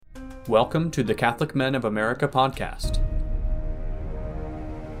Welcome to the Catholic Men of America podcast.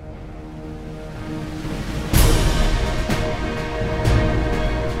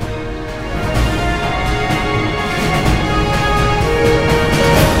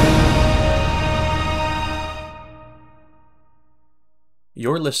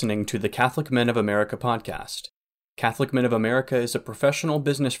 You're listening to the Catholic Men of America podcast. Catholic Men of America is a professional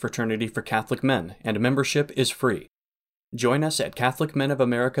business fraternity for Catholic men, and membership is free. Join us at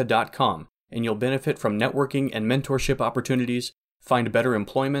CatholicMenofAmerica.com, and you'll benefit from networking and mentorship opportunities, find better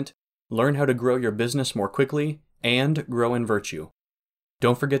employment, learn how to grow your business more quickly, and grow in virtue.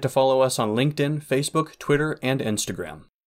 Don't forget to follow us on LinkedIn, Facebook, Twitter, and Instagram.